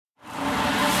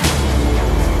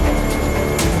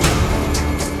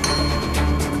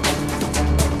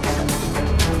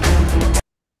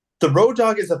The Road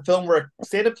Dog is a film where a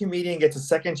stand-up comedian gets a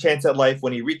second chance at life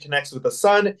when he reconnects with a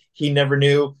son he never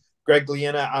knew. Greg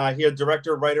Glienna, here,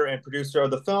 director, writer, and producer of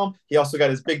the film. He also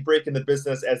got his big break in the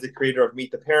business as the creator of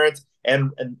Meet the Parents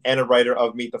and a writer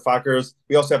of Meet the Fockers.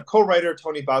 We also have co-writer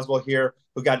Tony Boswell here,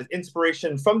 who got his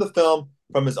inspiration from the film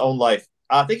from his own life.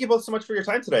 Thank you both so much for your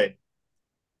time today.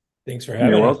 Thanks for You're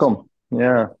having us. welcome.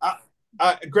 Yeah.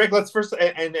 Greg, let's first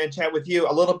and chat with you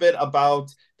a little bit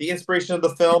about the inspiration of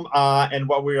the film and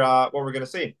what we're going to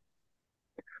see.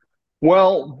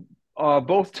 Well,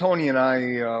 both Tony and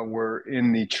I were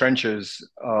in the trenches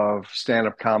of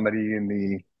stand-up comedy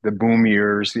in the boom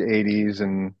years, the 80s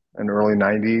and early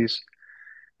 90s.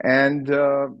 And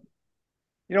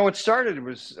it started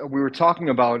was we were talking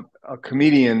about a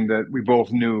comedian that we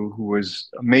both knew who was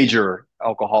a major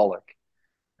alcoholic.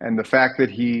 And the fact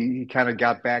that he kind of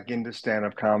got back into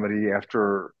stand-up comedy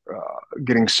after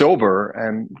getting sober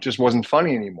and just wasn't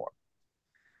funny anymore.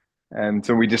 And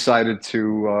so we decided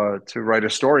to write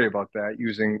a story about that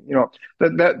using,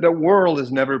 that the world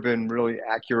has never been really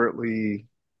accurately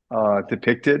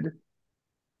depicted,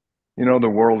 the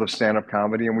world of stand-up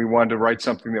comedy. And we wanted to write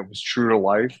something that was true to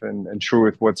life and true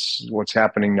with what's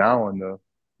happening now in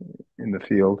the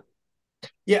field.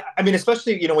 Yeah, I mean,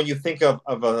 especially when you think of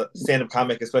a stand-up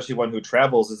comic, especially one who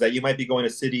travels, is that you might be going to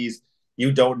cities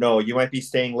you don't know. You might be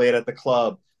staying late at the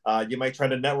club. You might try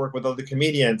to network with other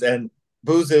comedians, and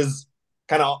booze is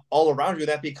kind of all around you.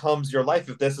 That becomes your life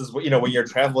if this is what when you're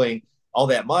traveling all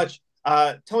that much.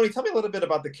 Tony, tell me a little bit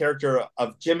about the character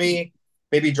of Jimmy,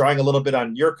 maybe drawing a little bit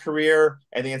on your career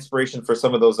and the inspiration for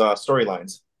some of those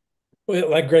storylines.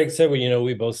 Well, like Greg said,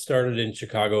 we both started in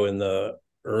Chicago in the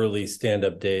early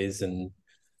stand-up days, and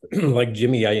like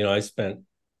Jimmy, I spent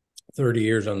 30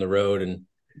 years on the road, and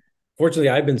fortunately,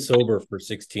 I've been sober for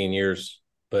 16 years.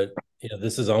 But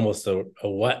this is almost a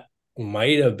what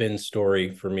might have been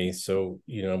story for me. So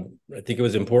I think it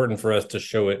was important for us to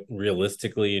show it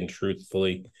realistically and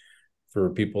truthfully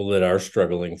for people that are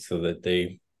struggling, so that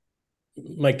they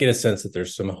might get a sense that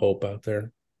there's some hope out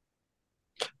there.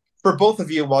 For both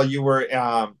of you, while you were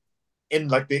in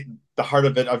like the heart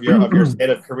of it of your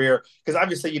stand-up career, because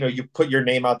obviously you put your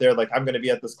name out there, like I'm going to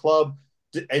be at this club,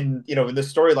 and in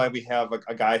this storyline we have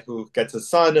a guy who gets his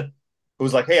son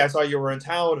who's like, hey, I saw you were in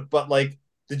town, but like,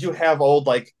 did you have old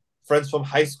like friends from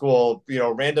high school,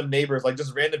 random neighbors, like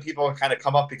just random people kind of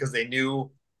come up because they knew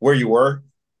where you were?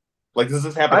 Like, does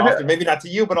this happen I've often? Maybe not to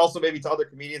you, but also maybe to other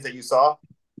comedians that you saw.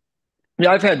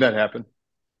 Yeah, I've had that happen.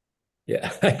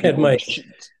 Yeah, I had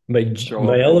People show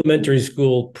my up. elementary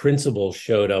school principal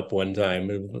showed up one time,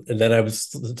 and then I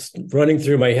was running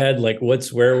through my head like, what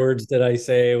swear words did I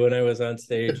say when I was on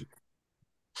stage?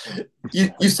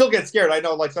 You still get scared. I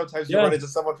know, like sometimes you run Yeah, into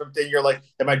someone from day, you're like,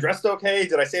 am I dressed okay?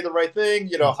 Did I say the right thing?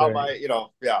 that's How am right. I,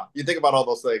 yeah, you think about all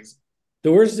those things.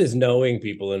 The worst is knowing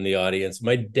people in the audience.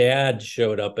 My dad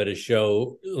showed up at a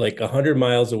show like 100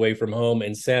 miles away from home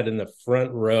and sat in the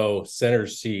front row, center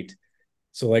seat.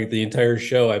 So like the entire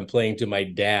show, I'm playing to my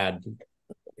dad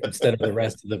instead of the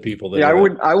rest of the people that Yeah, I are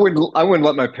would, I would, I wouldn't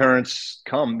let my parents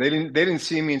come. They didn't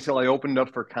see me until I opened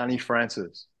up for Connie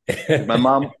Francis. Like my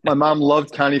at. mom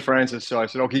loved Connie Francis, so I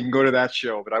said, okay, you can go to that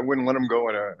show, but I wouldn't let him go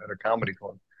at a comedy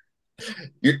club.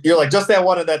 You're like, just that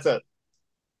one and that's it.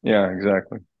 Yeah,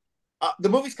 exactly. The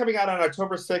movie's coming out on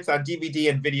October 6th on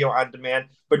DVD and video on demand.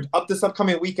 But this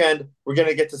upcoming weekend, we're going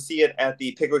to get to see it at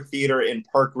the Pickwick Theatre in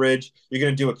Park Ridge. You're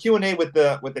going to do a Q&A with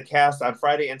the cast on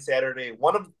Friday and Saturday.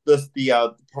 One of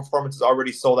the performances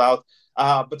already sold out.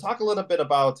 But talk a little bit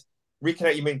about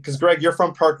reconnect. You mean, because Greg, you're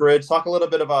from Park Ridge. Talk a little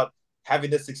bit about having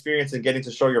this experience and getting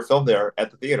to show your film there at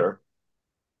the theater.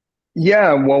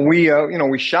 Yeah, well,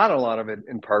 we shot a lot of it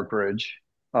in Park Ridge.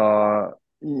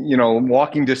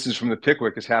 Walking distance from the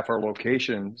Pickwick is half our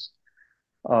locations.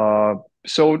 Uh,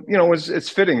 so it's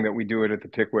fitting that we do it at the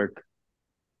Pickwick.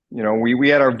 We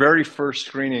had our very first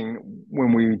screening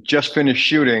when we just finished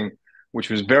shooting, which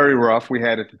was very rough. We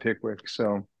had it at the Pickwick,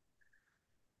 so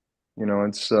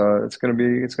it's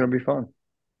gonna be fun.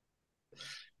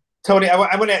 Tony,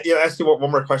 I want to ask you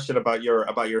one more question about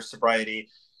your sobriety.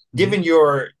 Given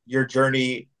your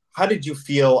journey, how did you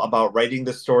feel about writing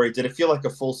this story? Did it feel like a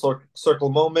full circle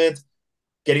moment?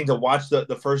 Getting to watch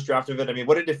the first draft of it. I mean,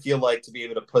 what did it feel like to be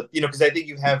able to put because I think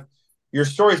you have your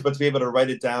stories, but to be able to write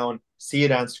it down, see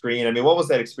it on screen. I mean, what was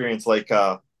that experience like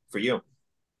for you?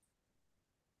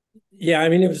 Yeah, I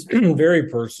mean, it was very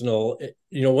personal.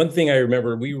 One thing I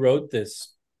remember, we wrote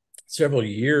this several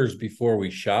years before we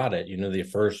shot it, the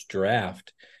first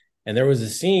draft. And there was a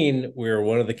scene where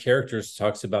one of the characters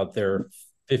talks about their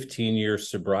 15-year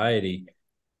sobriety.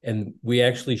 And we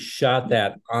actually shot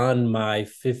that on my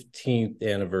 15th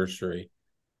anniversary.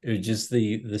 It was just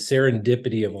the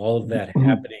serendipity of all of that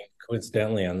happening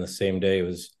coincidentally on the same day. It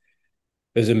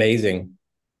was amazing.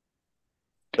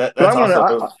 But That's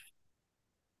awesome.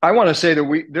 I want to say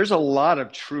that there's a lot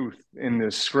of truth in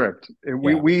this script.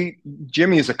 Yeah.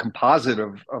 Jimmy is a composite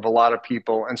of a lot of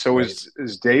people, and so Right.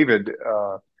 is David.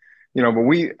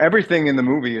 But everything in the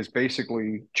movie is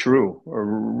basically true, or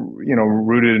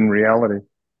rooted in reality.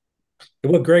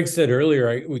 What Greg said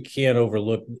earlier, we can't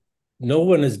overlook. No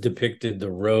one has depicted the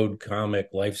road comic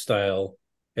lifestyle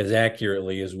as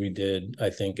accurately as we did, I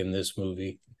think, in this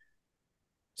movie.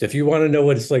 So if you want to know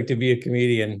what it's like to be a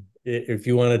comedian, if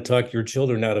you want to talk your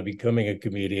children out of becoming a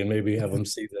comedian, maybe have them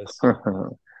see this.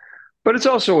 But it's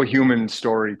also a human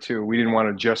story too. We didn't want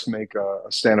to just make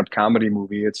a stand-up comedy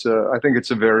movie. I think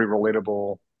it's a very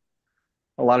relatable.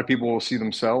 A lot of people will see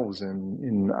themselves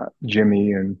in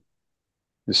Jimmy and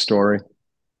his story.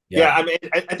 Yeah, I mean,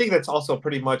 I think that's also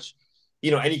pretty much,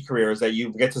 any career is that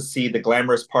you get to see the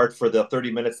glamorous part for the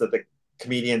 30 minutes that the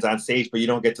comedian's on stage, but you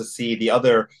don't get to see the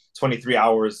other 23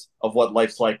 hours of what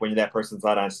life's like when that person's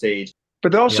not on stage.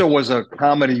 But there also was a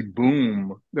comedy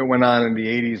boom that went on in the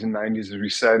 80s and 90s, as we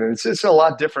said. And it's a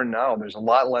lot different now. There's a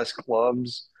lot less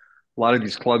clubs. A lot of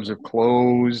these clubs have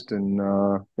closed, and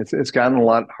it's gotten a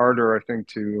lot harder, I think,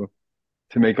 to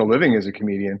make a living as a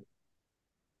comedian.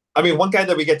 I mean, one guy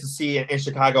that we get to see in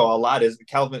Chicago a lot is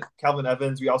Calvin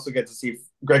Evans. We also get to see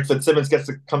Greg Fitzsimmons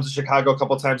comes to Chicago a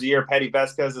couple of times a year. Patty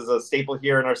Vasquez is a staple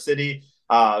here in our city.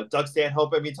 Doug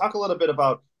Stanhope. I mean, talk a little bit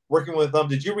about working with them.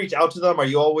 Did you reach out to them? Are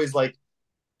you always like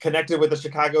connected with the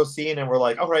Chicago scene and we're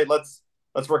like, all right, let's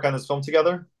work on this film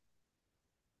together?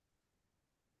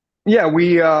 Yeah,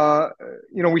 we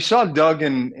saw Doug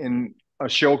in a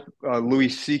show Louis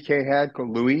C.K. had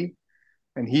called Louis,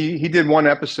 and he did one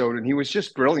episode and he was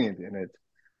just brilliant in it,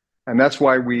 and that's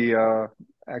why we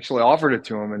actually offered it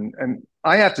to him. And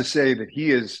I have to say that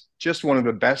he is just one of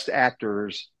the best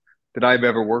actors that I've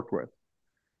ever worked with.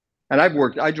 And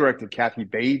I directed Kathy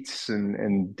Bates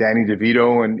and Danny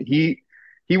DeVito, and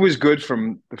he was good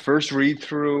from the first read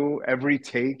through, every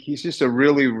take. He's just a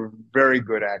really very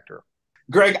good actor.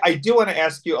 Greg, I do want to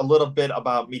ask you a little bit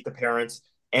about Meet the Parents.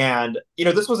 And,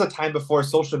 this was a time before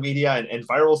social media and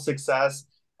viral success.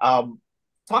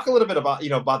 Talk a little bit about,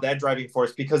 about that driving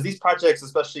force, because these projects,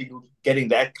 especially getting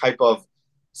that type of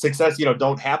success,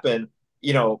 don't happen,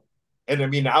 and I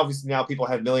mean, obviously now people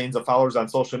have millions of followers on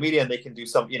social media and they can do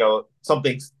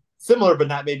something similar, but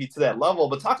not maybe to that level.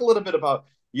 But talk a little bit about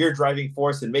your driving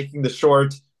force in making the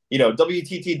short,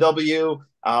 WTTW,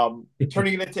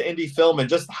 turning it into indie film, and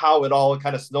just how it all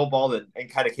kind of snowballed and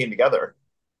kind of came together.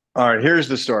 All right, here's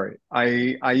the story.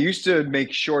 I used to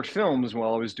make short films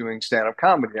while I was doing stand-up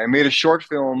comedy. I made a short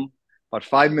film about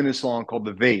 5 minutes long called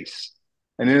The Vase.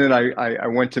 And in it, I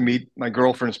went to meet my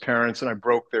girlfriend's parents and I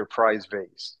broke their prize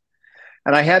vase.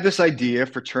 And I had this idea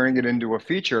for turning it into a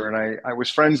feature. And I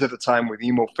was friends at the time with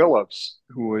Emo Phillips,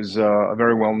 who was a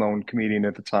very well-known comedian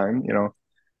at the time,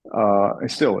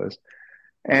 and still is.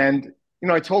 And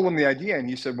I told him the idea, and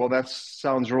he said, "Well, that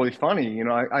sounds really funny."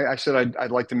 I said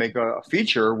I'd like to make a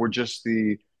feature where just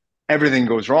everything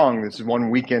goes wrong. This is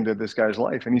one weekend of this guy's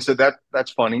life, and he said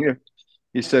that's funny.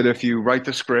 He said, "If you write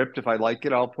the script, if I like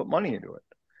it, I'll put money into it."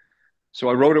 So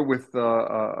I wrote it with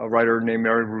a writer named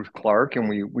Mary Ruth Clark, and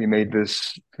we made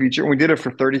this feature. And we did it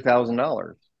for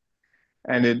 $30,000,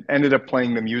 and it ended up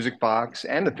playing the Music Box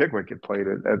and the Pickwick. It played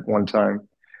it at one time.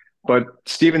 But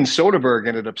Steven Soderbergh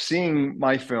ended up seeing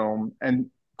my film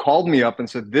and called me up and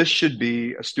said, "This should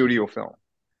be a studio film."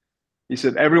 He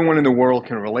said, "Everyone in the world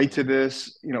can relate to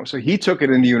this." So he took it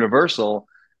into Universal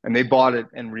and they bought it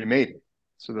and remade it.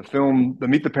 So the film, The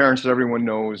Meet the Parents That Everyone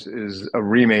Knows, is a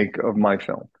remake of my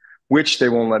film, which they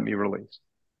won't let me release.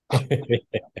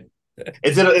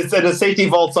 It's in a safety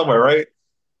vault somewhere, right?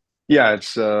 Yeah,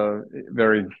 it's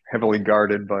very heavily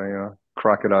guarded by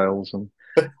crocodiles.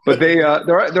 But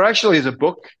there actually is a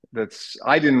book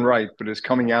I didn't write, but is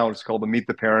coming out. It's called The Meet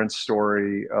the Parents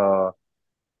Story.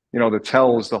 That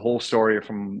tells the whole story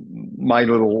from my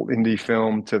little indie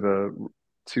film to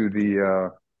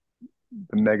the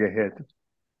mega hit,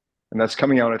 and that's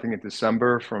coming out, I think, in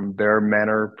December from Bear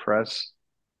Manor Press,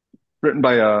 written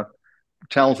by a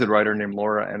talented writer named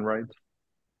Laura Enright.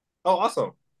 Oh,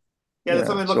 awesome! Yeah, that's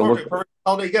something to look forward to. Perfect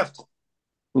holiday gift.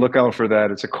 Look out for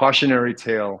that. It's a cautionary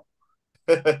tale.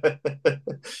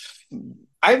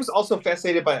 I was also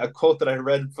fascinated by a quote that I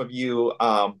read from you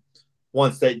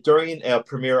once, that during a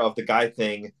premiere of The Guy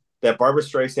Thing, that Barbara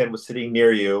Streisand was sitting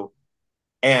near you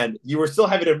and you were still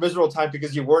having a miserable time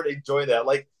because you weren't enjoying that.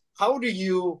 Like, how do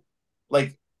you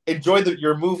enjoy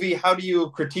your movie? How do you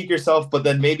critique yourself, but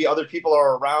then maybe other people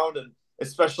are around, and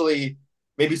especially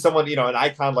maybe someone, an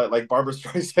icon like Barbra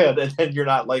Streisand, and then you're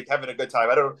not like having a good time?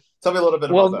 I don't. Tell me a little bit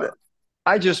about Well,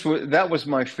 that. that was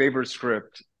my favorite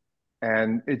script,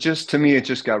 and to me it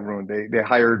just got ruined. They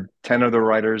hired 10 other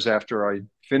writers after I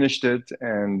finished it,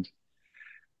 and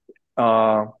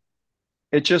uh,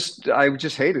 I just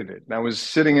hated it. And I was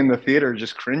sitting in the theater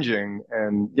just cringing,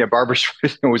 and yeah, Barbra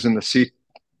Streisand was in the seat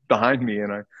behind me,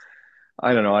 and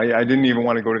I don't know, I didn't even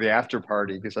want to go to the after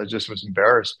party because I just was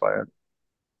embarrassed by it.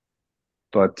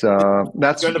 But Did you end up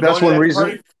that's going to the one after reason.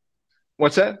 party?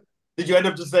 Did that? Did you end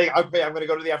up just saying, "Okay, I'm going to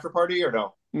go to the after party," or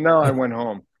no? No, I went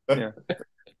home. Yeah.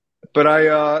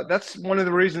 But that's one of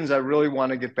the reasons I really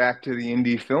want to get back to the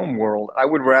indie film world. I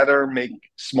would rather make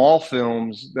small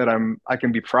films that I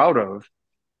can be proud of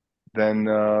than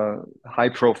high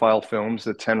profile films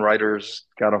that 10 writers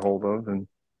got a hold of. And,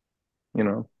 you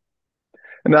know,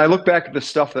 and I look back at the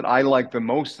stuff that I like the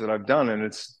most that I've done, and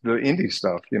it's the indie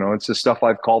stuff. It's the stuff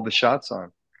I've called the shots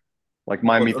on, like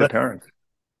My Meet the Well, Parents.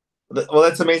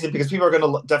 that's amazing because people are going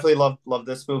to definitely love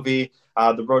this movie.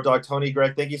 The Road Dog Tony,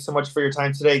 Greg, thank you so much for your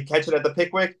time today. Catch it at the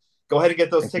Pickwick. Go ahead and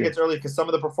get those Thank you. tickets early because some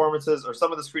of the performances or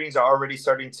some of the screenings are already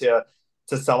starting to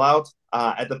sell out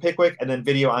at the Pickwick, and then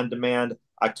video on demand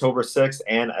October 6th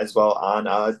and as well on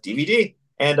DVD.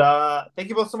 And thank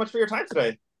you both so much for your time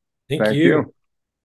today. Thank Thank you. you.